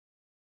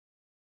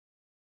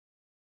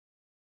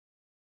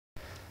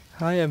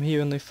Hi, I'm here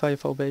in the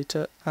Firefall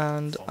beta,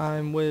 and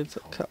I'm with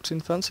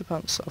Captain Fancy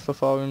Pants off the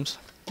forums.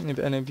 If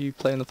any of you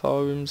play in the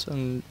forums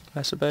and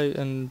mess about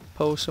and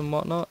post and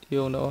whatnot,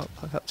 you'll know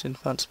Captain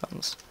Fancy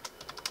Pants.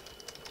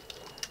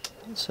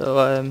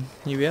 So,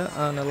 here we are,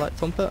 and I like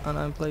Thumper, and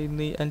I'm playing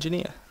the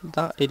Engineer.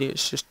 That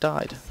idiot's just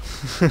died.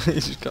 He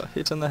just got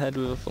hit on the head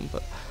with a Thumper.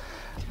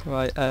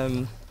 Right,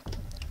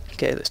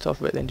 okay, let's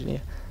talk about the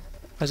Engineer.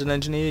 As an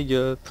Engineer,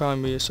 you're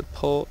primarily a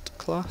support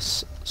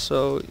class,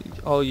 so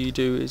all you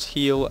do is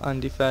heal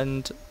and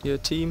defend your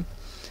team.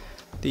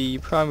 The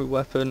primary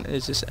weapon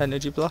is this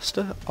energy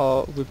blaster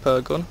or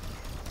repair gun.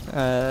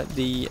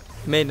 The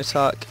main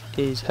attack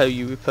is how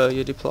you repair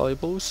your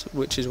deployables,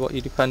 which is what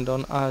you depend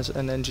on as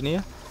an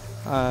Engineer,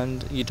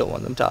 and you don't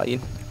want them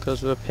dying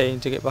because they're a pain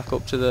to get back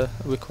up to the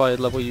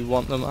required level you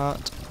want them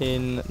at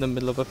in the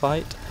middle of a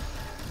fight.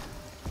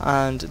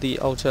 And the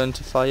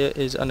alternative fire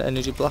is an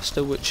energy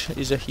blaster, which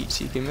is a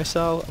heat-seeking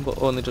missile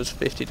but only does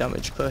 50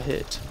 damage per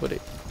hit, but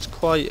it's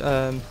quite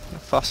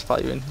fast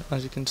firing,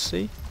 as you can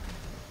see.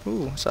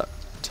 Ooh, what's that?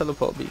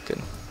 Teleport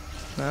beacon.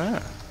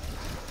 So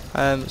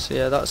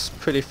yeah, that's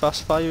pretty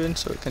fast firing,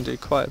 so it can do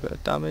quite a bit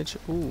of damage.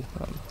 Ooh,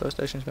 those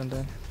station's gone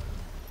down.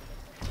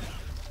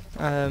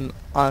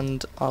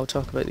 And I'll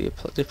talk about the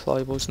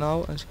deployables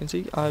now. As you can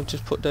see, I've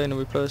just put down a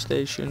repair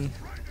station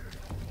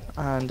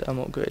and I'm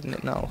upgrading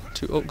it now.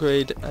 To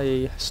upgrade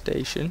a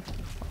station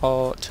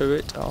or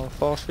turret or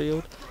force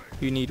field,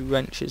 you need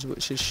wrenches,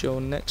 which is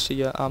shown next to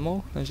your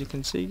ammo, as you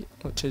can see,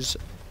 which is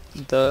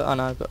there,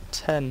 and I've got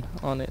 10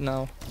 on it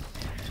now.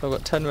 So I've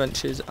got 10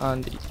 wrenches,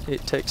 and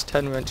it takes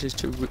 10 wrenches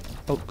to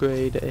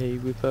upgrade a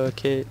repair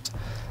kit,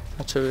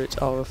 a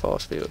turret or a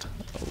force field.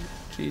 Oh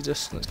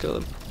Jesus, let's kill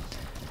them.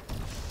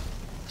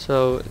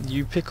 So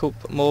you pick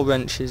up more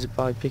wrenches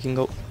by picking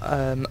up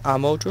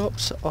ammo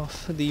drops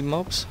off the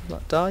mobs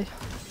that die.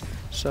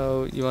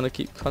 So you want to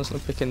keep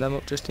constantly picking them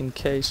up just in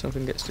case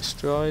something gets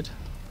destroyed.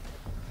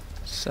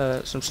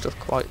 Some stuff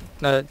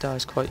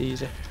dies quite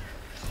easy.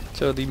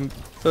 So the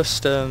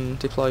first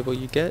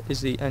deployable you get is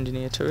the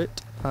Engineer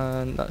turret,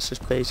 and that's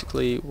just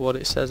basically what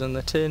it says on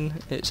the tin.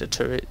 It's a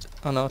turret,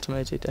 an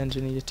automated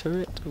Engineer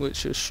turret,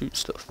 which just shoots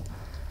stuff.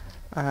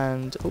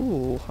 And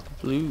ooh,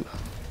 blue.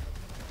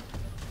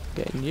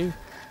 Getting you.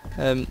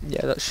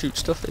 Yeah, that shoots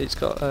stuff. It's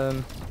got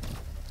a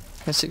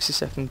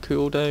 60-second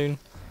cooldown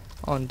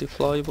on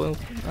deploying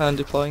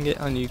it,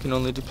 and you can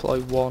only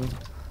deploy one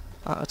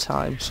at a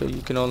time, so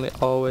you can only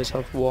always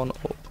have one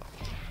up.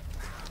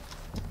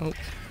 Oh.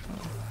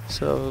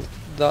 So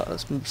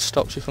that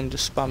stops you from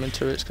just spamming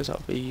turrets, because that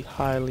would be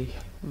highly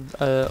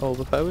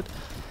overpowered.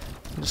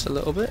 Just a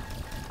little bit.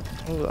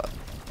 Oh,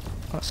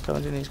 that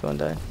scavenger needs going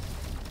down.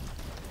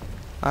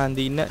 And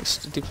the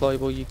next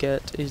deployable you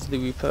get is the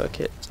repair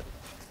kit.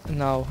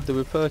 Now the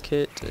repair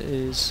kit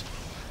is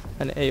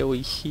an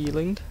AoE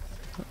healing,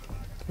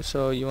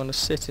 so you want to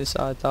sit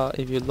inside that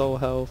if you're low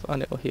health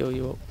and it will heal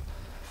you up.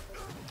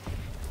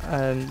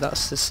 And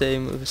that's the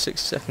same with a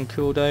 60-second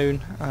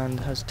cooldown, and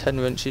has 10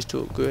 wrenches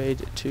to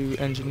upgrade to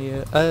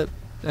Engineer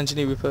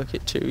repair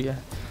kit 2, yeah.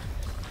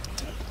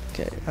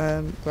 Okay,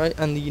 right,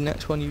 and the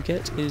next one you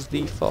get is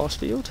the force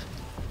field,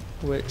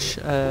 which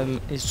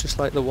is just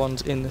like the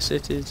ones in the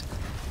cities,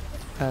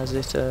 as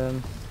it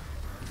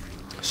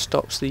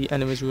stops the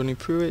enemies running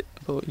through it,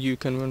 but you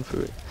can run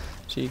through it.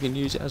 So you can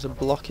use it as a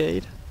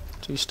blockade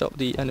to stop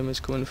the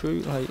enemies coming through.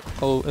 Like,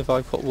 oh, if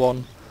I put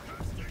one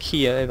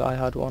here, if I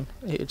had one,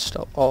 it would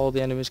stop all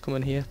the enemies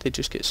coming here. They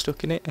just get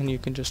stuck in it, and you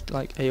can just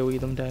like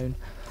AoE them down,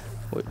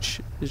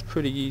 which is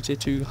pretty easy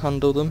to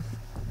handle them.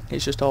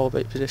 It's just all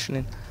about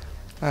positioning.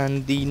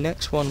 And the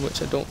next one,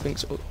 which I don't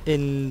think's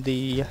in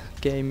the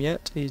game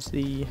yet, is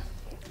the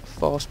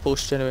force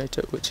push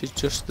generator, which is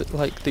just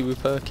like the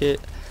repair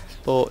kit,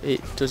 but it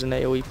does an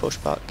AoE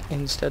pushback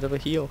instead of a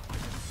heal,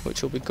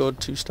 which will be good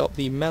to stop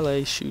the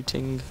melee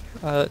hitting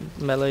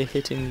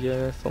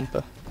your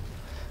Thumper.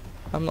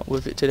 I'm not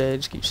with it today, I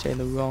just keep saying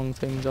the wrong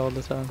things all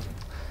the time.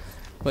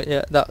 But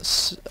yeah,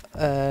 that's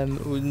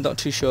we're not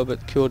too sure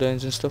about the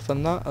cooldowns and stuff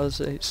on that, as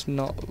it's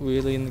not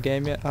really in the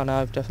game yet, and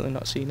I've definitely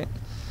not seen it.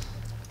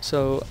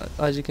 So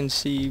as you can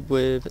see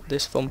with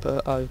this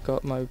Thumper, I've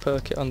got my repair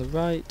kit on the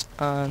right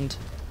and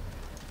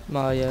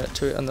my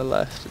turret on the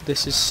left.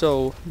 This is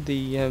so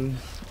the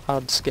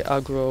ads get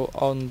aggro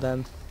on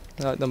them,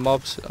 like the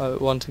mobs are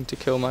wanting to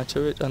kill my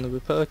turret and the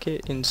repair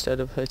kit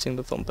instead of hitting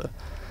the Thumper.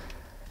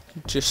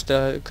 Just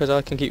because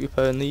I can keep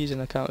repairing these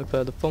and I can't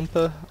repair the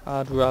Thumper,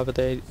 I'd rather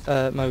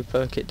my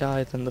repair kit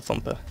die than the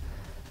Thumper.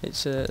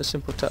 It's a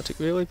simple tactic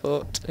really,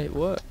 but it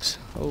works.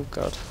 Oh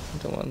god,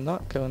 I don't want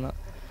that going that.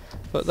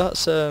 But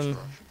that's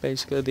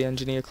basically the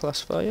Engineer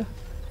classifier,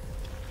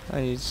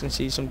 and you can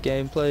see some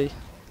gameplay.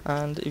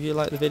 And if you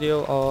like the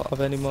video or have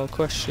any more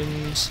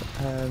questions,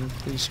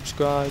 please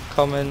subscribe,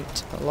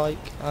 comment, like,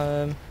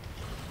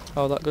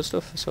 all that good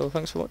stuff. So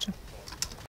thanks for watching.